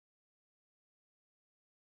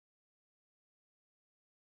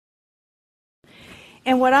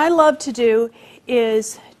And what I love to do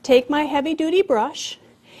is take my heavy-duty brush,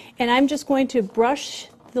 and I'm just going to brush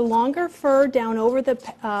the longer fur down over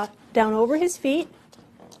his feet.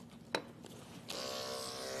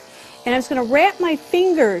 And I'm just going to wrap my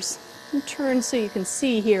fingers, and turn so you can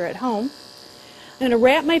see here at home. I'm going to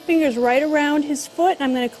wrap my fingers right around his foot, and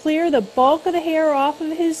I'm going to clear the bulk of the hair off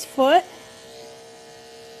of his foot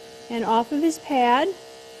and off of his pad.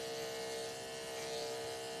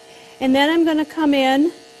 And then I'm going to come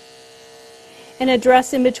in and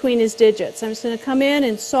address in between his digits. I'm just going to come in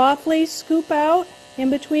and softly scoop out in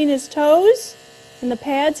between his toes and the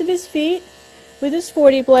pads of his feet with his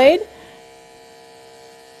 40 blade.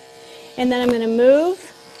 And then I'm going to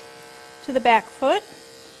move to the back foot.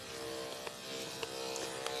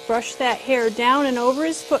 Brush that hair down and over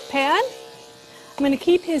his foot pad. I'm going to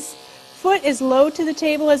keep his foot as low to the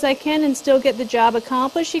table as I can and still get the job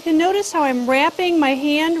accomplished. You can notice how I'm wrapping my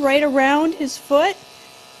hand right around his foot.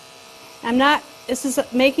 This is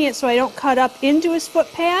making it so I don't cut up into his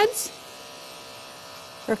foot pads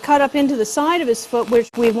or cut up into the side of his foot, which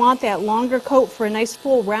we want that longer coat for a nice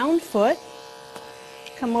full round foot.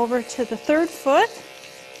 Come over to the third foot.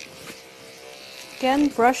 Again,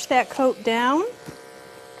 brush that coat down.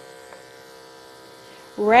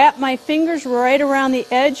 Wrap my fingers right around the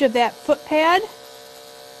edge of that foot pad.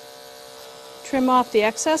 Trim off the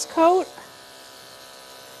excess coat.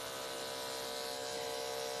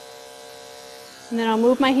 And then I'll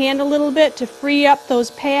move my hand a little bit to free up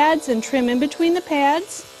those pads and trim in between the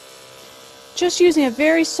pads. Just using a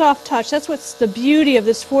very soft touch. That's what's the beauty of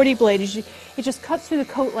this 40 blade, is it just cuts through the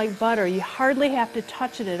coat like butter. You hardly have to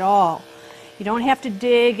touch it at all. You don't have to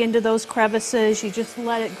dig into those crevices. You just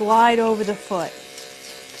let it glide over the foot.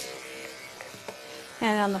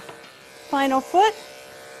 And on the final foot,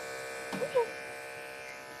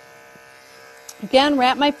 again,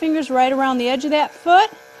 wrap my fingers right around the edge of that foot.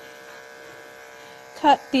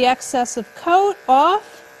 Cut the excess of coat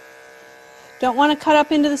off. Don't want to cut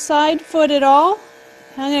up into the side foot at all.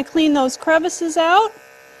 I'm going to clean those crevices out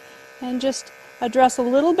and just address a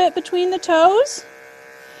little bit between the toes.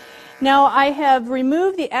 Now I have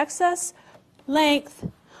removed the excess length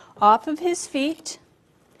off of his feet.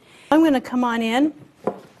 I'm going to come on in.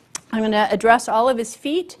 I'm going to address all of his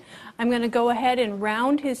feet. I'm going to go ahead and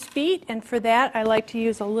round his feet, and for that I like to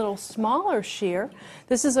use a little smaller shear.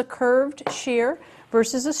 This is a curved shear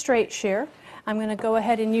versus a straight shear. I'm going to go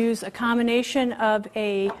ahead and use a combination of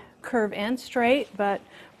a curve and straight, but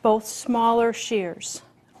both smaller shears.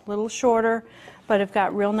 A little shorter, but have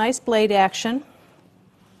got real nice blade action.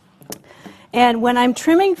 And when I'm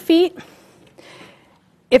trimming feet,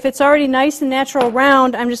 if it's already nice and natural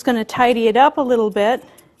round, I'm just going to tidy it up a little bit.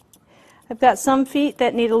 I've got some feet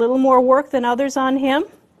that need a little more work than others on him,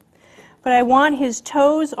 but I want his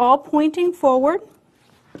toes all pointing forward.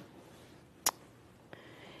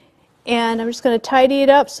 And I'm just going to tidy it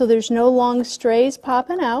up so there's no long strays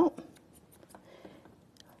popping out.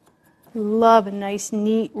 Love a nice,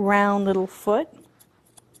 neat, round little foot.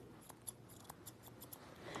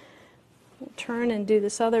 We'll turn and do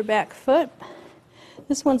this other back foot.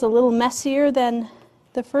 This one's a little messier than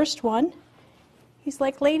the first one. He's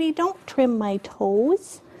like, "Lady, don't trim my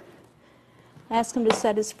toes." I asked him to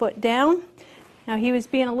set his foot down. Now he was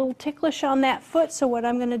being a little ticklish on that foot, so what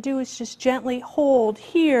I'm going to do is just gently hold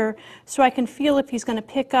here so I can feel if he's going to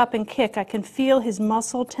pick up and kick. I can feel his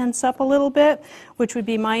muscle tense up a little bit, which would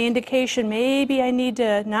be my indication maybe I need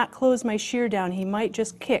to not close my shear down. He might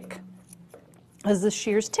just kick, as the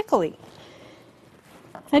shear's tickly.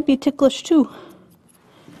 I'd be ticklish too.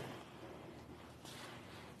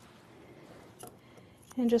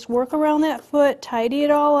 And just work around that foot, tidy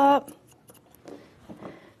it all up.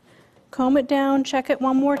 Comb it down, check it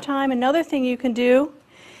one more time. Another thing you can do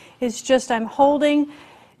is I'm holding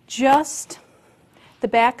just the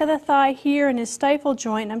back of the thigh here in his stifle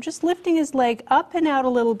joint. And I'm just lifting his leg up and out a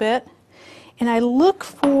little bit. And I look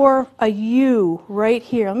for a U right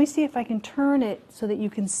here. Let me see if I can turn it so that you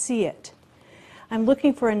can see it. I'm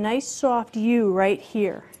looking for a nice soft U right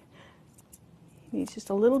here. He's just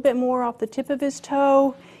a little bit more off the tip of his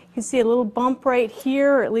toe. You can see a little bump right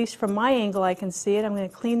here, or at least from my angle I can see it. I'm going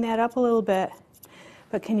to clean that up a little bit.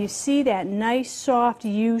 But can you see that nice soft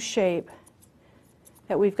U shape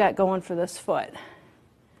that we've got going for this foot?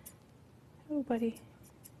 Oh, buddy.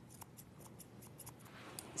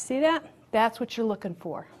 See that? That's what you're looking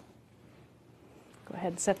for. Go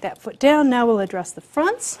ahead and set that foot down. Now we'll address the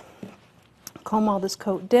fronts. Comb all this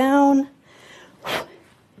coat down.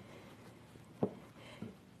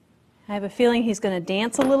 I have a feeling he's going to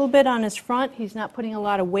dance a little bit on his front. He's not putting a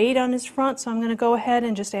lot of weight on his front, so I'm going to go ahead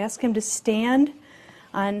and just ask him to stand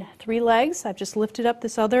on 3 legs. I've just lifted up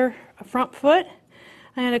this other front foot.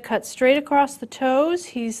 I'm going to cut straight across the toes.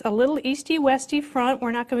 He's a little easty-westy front.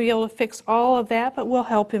 We're not going to be able to fix all of that, but we'll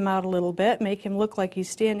help him out a little bit, make him look like he's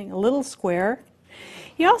standing a little square.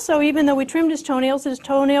 He also, even though we trimmed his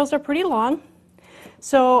toenails are pretty long.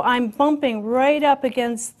 So I'm bumping right up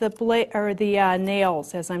against the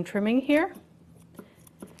nails as I'm trimming here.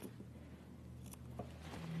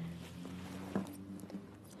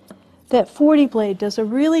 That 40 blade does a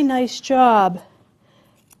really nice job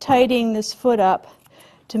tidying this foot up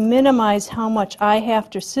to minimize how much I have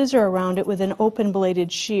to scissor around it with an open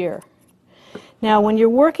bladed shear. Now when you're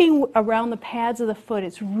working around the pads of the foot,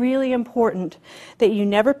 it's really important that you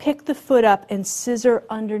never pick the foot up and scissor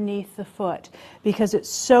underneath the foot, because it's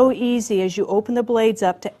so easy as you open the blades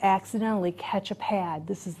up to accidentally catch a pad.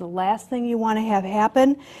 This is the last thing you want to have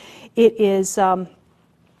happen. It is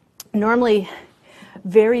normally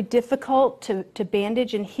very difficult to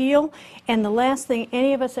bandage and heal, and the last thing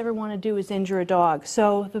any of us ever want to do is injure a dog.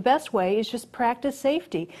 So the best way is just practice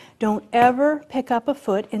safety. Don't ever pick up a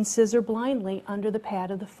foot and scissor blindly under the pad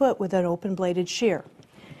of the foot with an open bladed shear.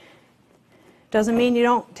 Doesn't mean you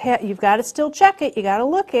don't you've got to still check it, you got to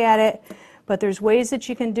look at it, but there's ways that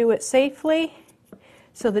you can do it safely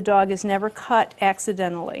so the dog is never cut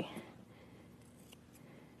accidentally.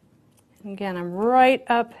 And again, I'm right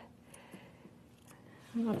up,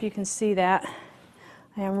 I don't know if you can see that.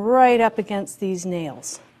 I am right up against these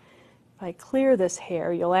nails. If I clear this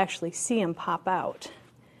hair, you'll actually see them pop out.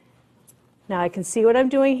 Now I can see what I'm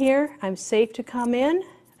doing here. I'm safe to come in.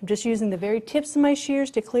 I'm just using the very tips of my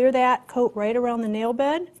shears to clear that coat right around the nail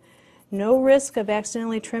bed. No risk of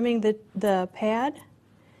accidentally trimming the pad.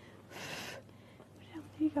 There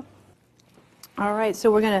you go. All right,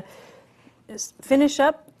 so we're going to just finish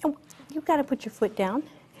up. Oh, you've got to put your foot down.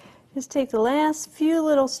 Just take the last few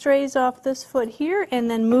little strays off this foot here and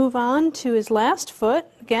then move on to his last foot.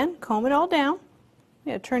 Again, comb it all down. I'm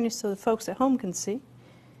going to turn you so the folks at home can see.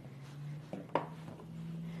 Come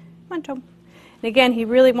on, Tom. And again, he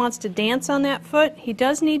really wants to dance on that foot. He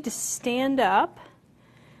does need to stand up.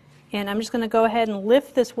 And I'm just going to go ahead and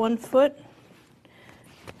lift this one foot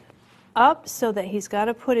up so that he's got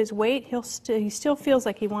to put his weight. He still feels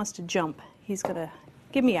like he wants to jump. He's going to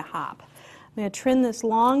give me a hop. I'm going to trim this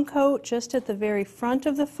long coat just at the very front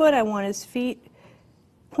of the foot. I want his feet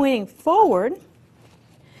pointing forward.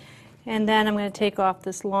 And then I'm going to take off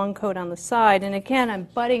this long coat on the side. And again, I'm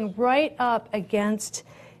butting right up against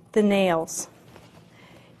the nails.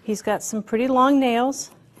 He's got some pretty long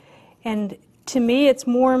nails. And to me, it's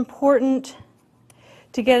more important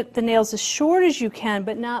to get the nails as short as you can,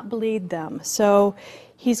 but not bleed them. So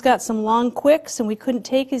he's got some long quicks, and we couldn't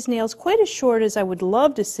take his nails quite as short as I would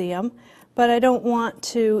love to see them. But I don't want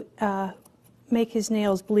to make his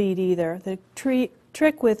nails bleed either. The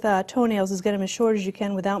trick with toenails is get them as short as you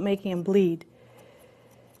can without making them bleed.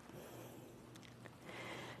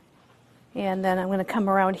 And then I'm going to come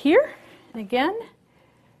around here, and again,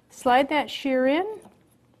 slide that shear in.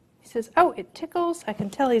 He says, oh, it tickles. I can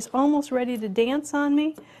tell he's almost ready to dance on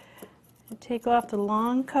me. And take off the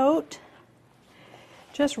long coat,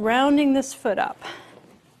 just rounding this foot up.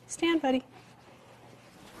 Stand, buddy.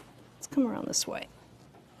 Come around this way.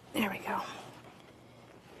 There we go.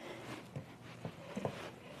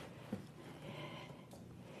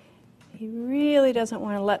 He really doesn't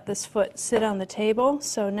want to let this foot sit on the table.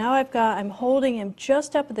 So now I'm holding him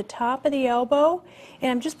just up at the top of the elbow,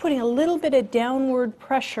 and I'm just putting a little bit of downward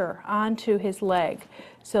pressure onto his leg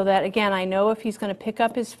so that, again, I know if he's going to pick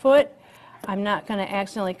up his foot, I'm not going to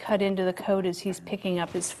accidentally cut into the coat as he's picking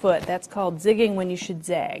up his foot. That's called zigging when you should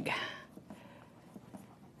zag.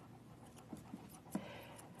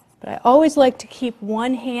 But I always like to keep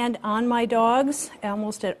one hand on my dogs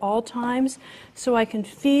almost at all times so I can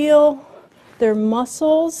feel their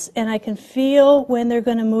muscles and I can feel when they're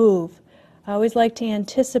going to move. I always like to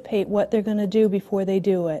anticipate what they're going to do before they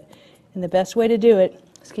do it. And the best way to do it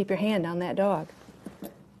is keep your hand on that dog.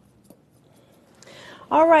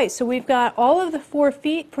 All right, so we've got all of the 4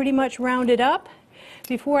 feet pretty much rounded up.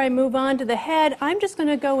 Before I move on to the head, I'm just going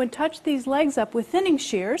to go and touch these legs up with thinning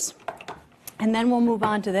shears. And then we'll move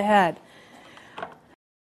on to the head.